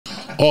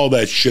all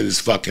that shit is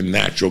fucking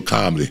natural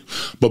comedy.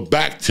 But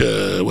back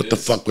to what the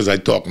fuck was I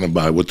talking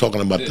about? We're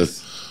talking about the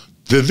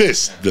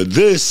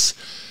this.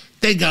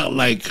 They got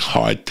like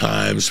hard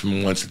times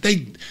from once.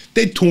 They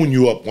tune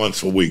you up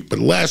once a week. But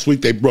last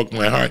week they broke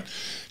my heart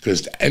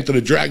because Enter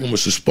the Dragon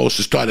was supposed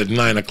to start at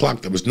 9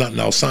 o'clock. There was nothing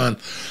else on.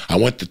 I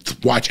went to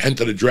watch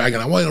Enter the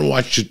Dragon. I wanted to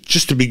watch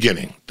just the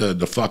beginning,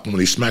 the fucking when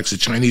he smacks the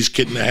Chinese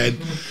kid in the head,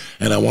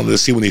 and I wanted to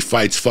see when he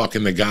fights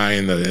fucking the guy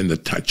in the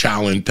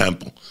Shaolin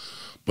temple.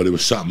 But it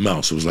was something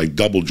else. It was like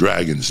double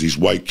dragons. These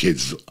white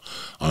kids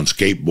on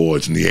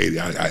skateboards in the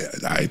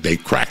 80s. They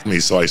cracked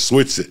me, so I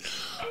switched it.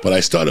 But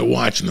I started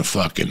watching the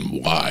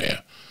fucking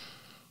Wire.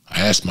 I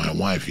asked my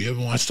wife, "You ever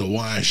watched The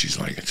Wire?" She's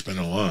like, "It's been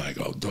a while." I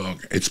go,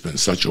 "Dog, it's been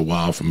such a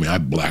while for me. I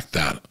blacked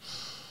out."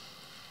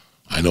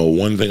 I know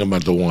one thing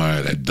about The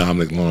Wire, that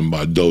Dominic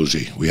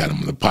Lombardozzi, we had him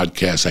on the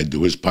podcast. I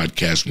do his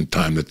podcast from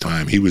time to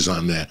time. He was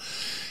on there,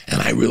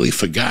 and I really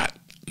forgot.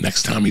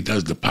 Next time he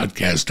does the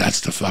podcast,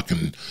 that's the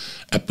fucking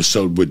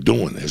episode we're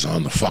doing, is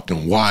on the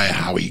fucking Wire,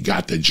 how he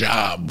got the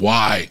job,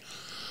 why.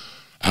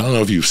 I don't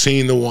know if you've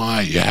seen The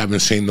Wire, you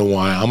haven't seen The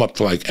Wire. I'm up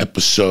to like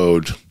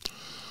episode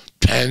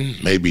 10,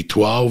 maybe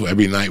 12.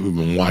 Every night we've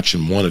been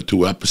watching 1 or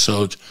 2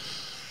 episodes.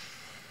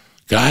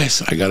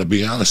 Guys, I gotta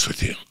be honest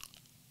with you.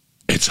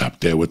 It's up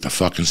there with the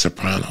fucking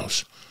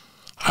Sopranos.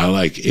 I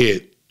like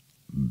it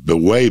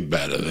way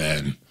better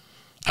than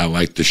I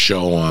like the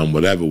show on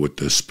whatever with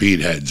the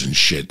speedheads and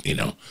shit, you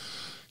know.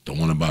 The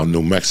one about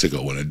New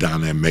Mexico when they're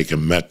down there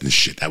making meth and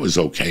shit. That was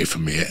okay for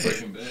me.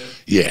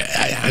 Yeah,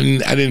 I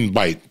didn't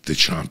bite the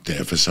chomp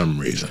there for some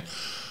reason.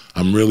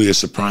 I'm really a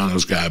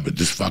Sopranos guy, but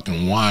this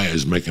fucking Wire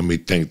is making me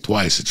think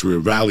twice. It's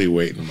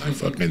reevaluating my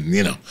fucking,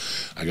 you know.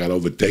 I got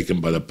overtaken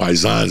by the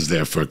Paisans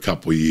there for a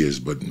couple of years.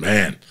 But,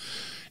 man,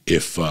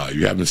 if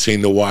you haven't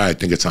seen The Wire, I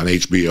think it's on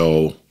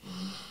HBO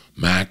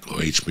Mac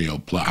or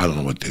HBO Plus. I don't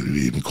know what they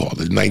even call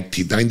it.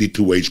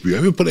 1992 HBO.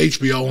 Ever put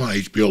HBO on?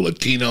 HBO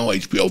Latino,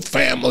 HBO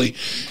Family,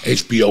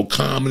 HBO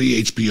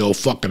Comedy, HBO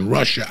fucking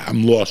Russia.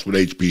 I'm lost with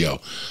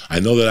HBO. I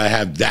know that I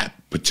have that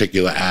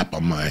particular app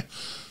on my.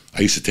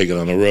 I used to take it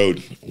on the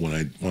road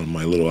when on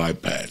my little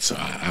iPad. So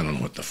I don't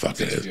know what the fuck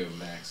it is. HBO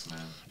Max, man.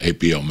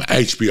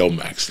 HBO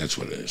Max. That's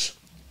what it is.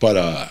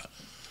 But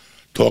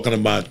talking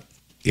about,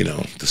 you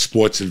know, the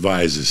sports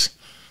advisors.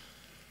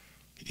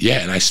 Yeah,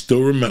 and I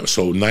still remember,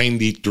 so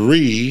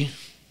 93,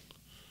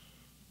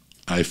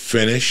 I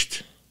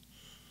finished,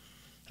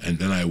 and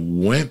then I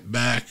went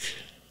back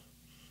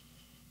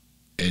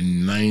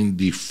in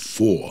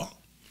 94.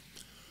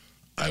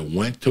 I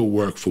went to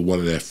work for one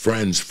of their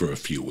friends for a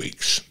few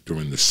weeks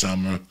during the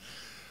summer.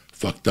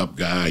 Fucked up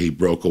guy, he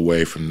broke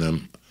away from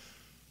them.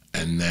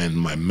 And then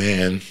my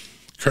man,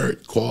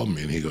 Kurt, called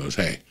me, and he goes,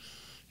 "Hey,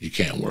 you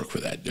can't work for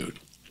that dude."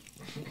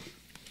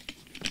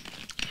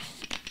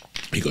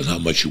 He goes, "How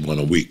much you want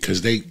a week?"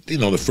 Because they, you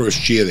know, the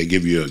first year they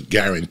give you a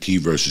guarantee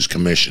versus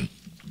commission.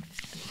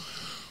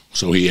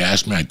 So he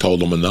asked me, I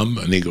told him a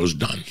number, and he goes,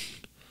 "Done.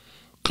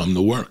 Come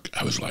to work."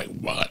 I was like,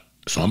 "What?"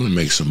 So I'm going to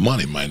make some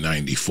money by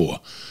 94.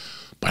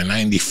 By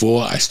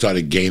 94, I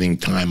started gaining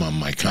time on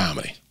my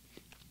comedy.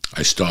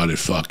 I started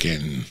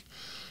fucking,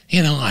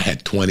 you know, I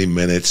had 20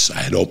 minutes. I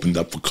had opened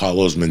up for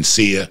Carlos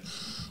Mencia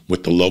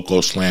with the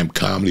Loco Slam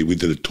Comedy. We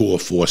did a tour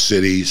of 4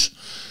 cities.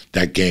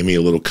 That gave me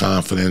a little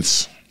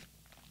confidence.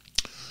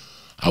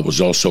 I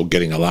was also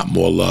getting a lot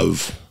more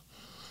love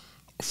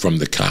from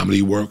the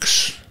Comedy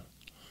Works.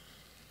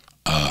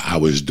 I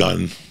was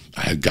done.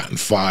 I had gotten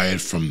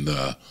fired from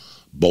the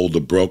Boulder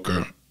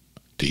Broker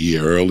the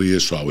year earlier,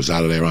 so I was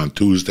out of there on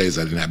Tuesdays.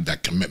 I didn't have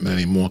that commitment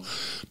anymore.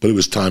 But it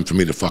was time for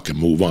me to fucking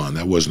move on.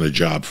 That wasn't a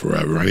job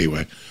forever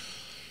anyway.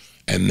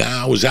 And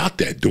now I was out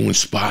there doing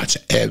spots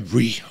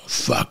every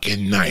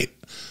fucking night.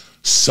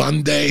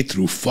 Sunday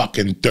through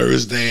fucking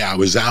Thursday, I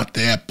was out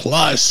there.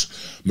 Plus,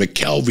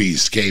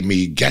 McKelvey's gave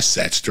me guest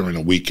sets during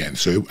the weekend.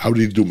 So I would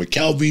either do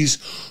McKelvey's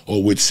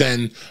or Wits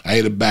End. I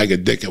ate a bag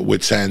of dick at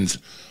Wits End.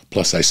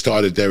 Plus, I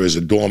started there as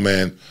a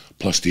doorman.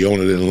 Plus, the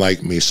owner didn't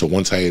like me. So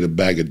once I ate a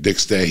bag of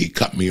dicks there, he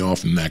cut me off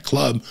from that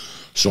club.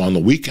 So on the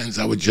weekends,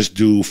 I would just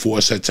do 4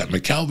 sets at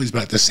McKelvey's.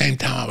 But at the same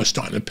time, I was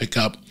starting to pick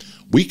up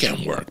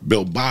weekend work.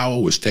 Bill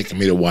Bauer was taking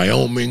me to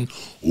Wyoming.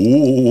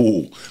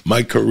 Ooh,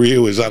 my career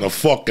was on a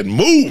fucking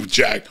move,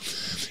 Jack.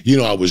 You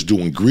know, I was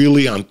doing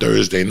Greeley on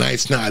Thursday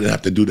nights. Now I didn't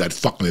have to do that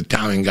fucking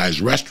Italian guy's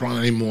restaurant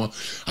anymore.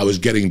 I was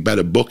getting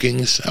better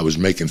bookings. I was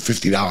making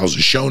 $50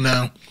 a show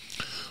now.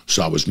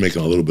 So I was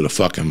making a little bit of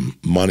fucking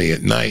money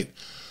at night.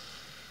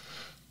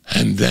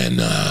 And then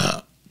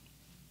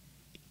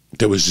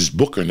there was this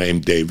booker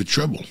named David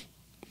Tribble.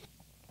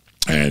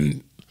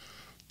 And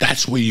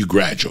that's where you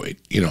graduate.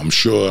 You know, I'm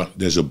sure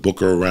there's a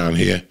booker around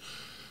here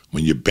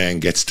when your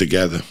band gets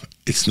together.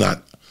 It's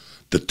not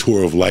the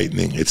Tour of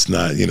Lightning. It's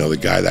not, you know, the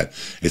guy that,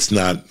 it's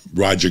not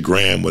Roger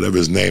Graham, whatever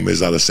his name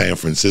is, out of San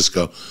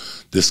Francisco.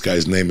 This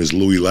guy's name is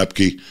Louis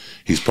Lepke.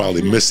 He's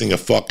probably missing a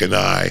fucking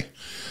eye.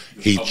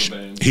 He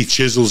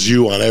chisels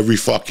you on every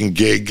fucking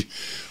gig.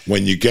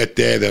 When you get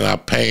there, they're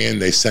not paying.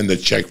 They send a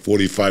check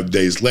 45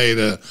 days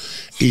later.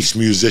 Each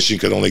musician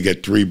could only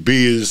get 3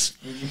 beers.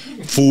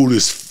 Food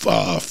is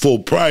full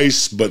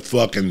price, but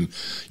fucking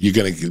you're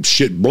gonna get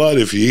shit blood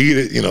if you eat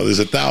it. You know, there's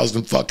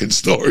 1,000 fucking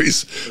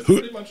stories.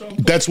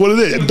 That's what it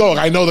is. Dog,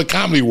 I know the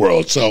comedy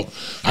world, so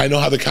I know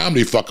how the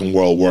comedy fucking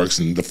world works.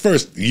 And the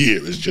first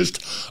year is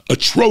just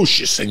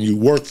atrocious, and you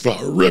work for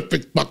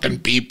horrific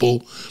fucking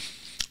people.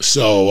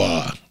 So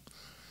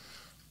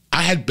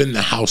I had been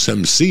the house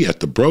MC at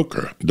the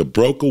Broker. The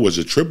Broker was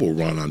a triple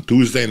run on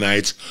Tuesday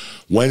nights.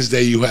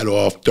 Wednesday you had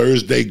off.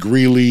 Thursday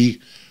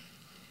Greeley.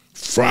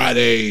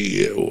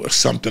 Friday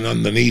something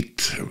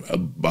underneath.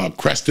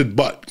 Crested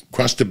Butte.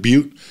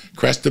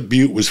 Crested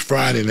Butte was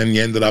Friday, and then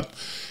you ended up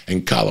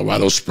in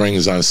Colorado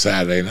Springs on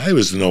Saturday. And it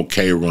was an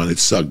okay run. It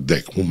sucked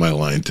dick. Who am I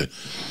lying to?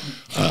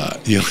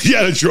 You know, you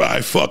had to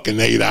drive fucking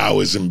 8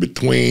 hours in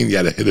between. You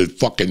had to hit a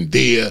fucking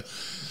deer.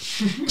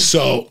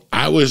 So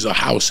I was a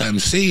house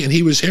MC, and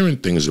he was hearing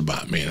things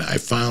about me. And I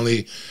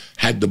finally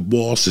had the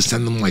balls to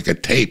send him like a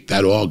tape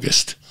that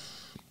August.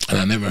 And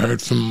I never heard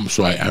from him.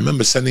 So I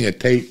remember sending a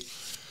tape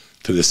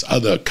to this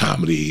other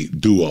comedy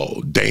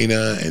duo,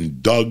 Dana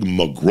and Doug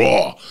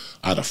McGraw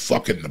out of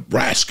fucking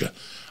Nebraska.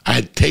 I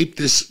had taped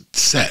this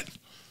set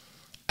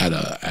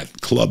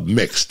at Club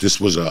Mix.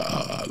 This was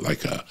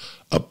like a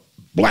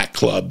black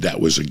club that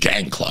was a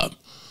gang club.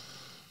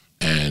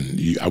 And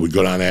I would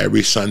go down there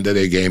every Sunday.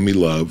 They gave me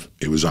love.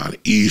 It was on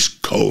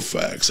East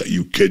Colfax. Are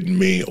you kidding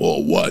me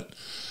or what?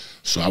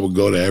 So I would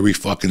go there every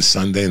fucking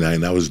Sunday night.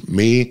 And that was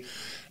me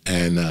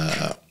and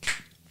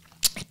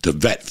the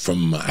vet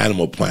from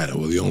Animal Planet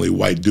were the only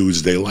white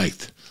dudes they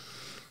liked.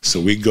 So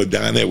we'd go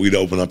down there. We'd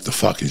open up the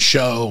fucking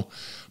show.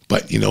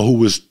 But you know who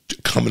was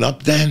coming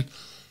up then?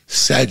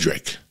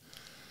 Cedric,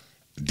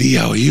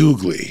 D.L.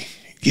 Hughley.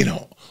 You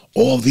know,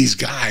 all these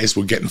guys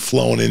were getting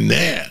flown in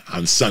there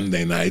on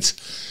Sunday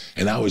nights.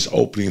 And I was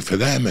opening for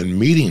them and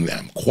meeting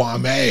them.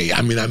 Kwame.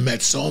 I mean, I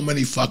met so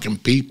many fucking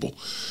people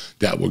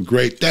that were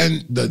great.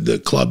 Then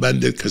the club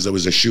ended because there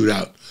was a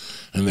shootout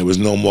and there was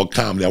no more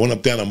comedy. I went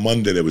up there on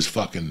Monday. There was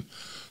fucking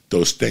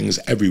those things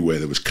everywhere.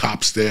 There was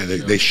cops there.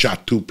 They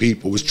shot 2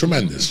 people. It was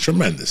tremendous,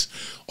 tremendous.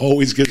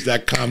 Always gives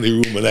that comedy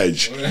room an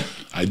edge.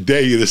 I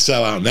dare you to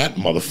sell out that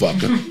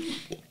motherfucker.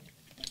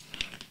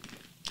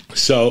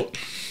 So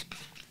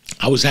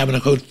I was having a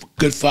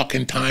good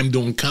fucking time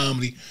doing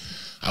comedy.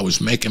 I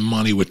was making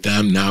money with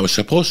them. Now, I was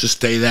supposed to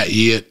stay that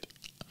year.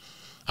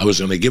 I was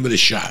going to give it a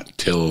shot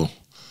till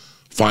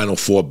Final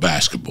Four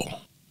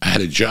basketball. I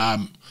had a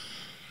job.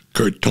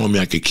 Kurt told me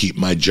I could keep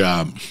my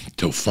job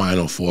till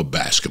Final Four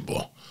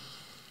basketball.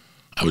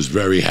 I was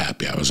very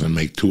happy. I was going to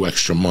make 2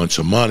 extra months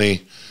of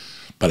money.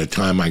 By the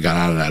time I got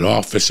out of that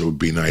office, it would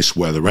be nice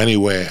weather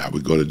anyway. I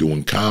would go to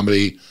doing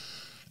comedy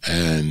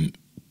and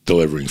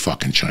delivering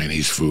fucking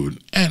Chinese food.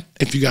 And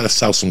if you got to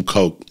sell some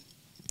coke,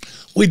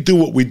 we do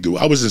what we do.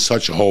 I was in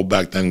such a hole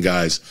back then,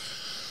 guys.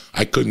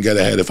 I couldn't get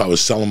ahead if I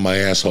was selling my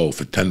asshole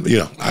for 10, you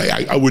know,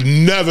 I would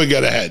never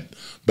get ahead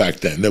back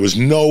then. There was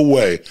no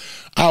way.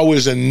 I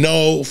was in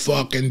no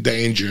fucking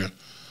danger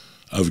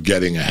of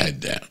getting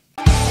ahead there.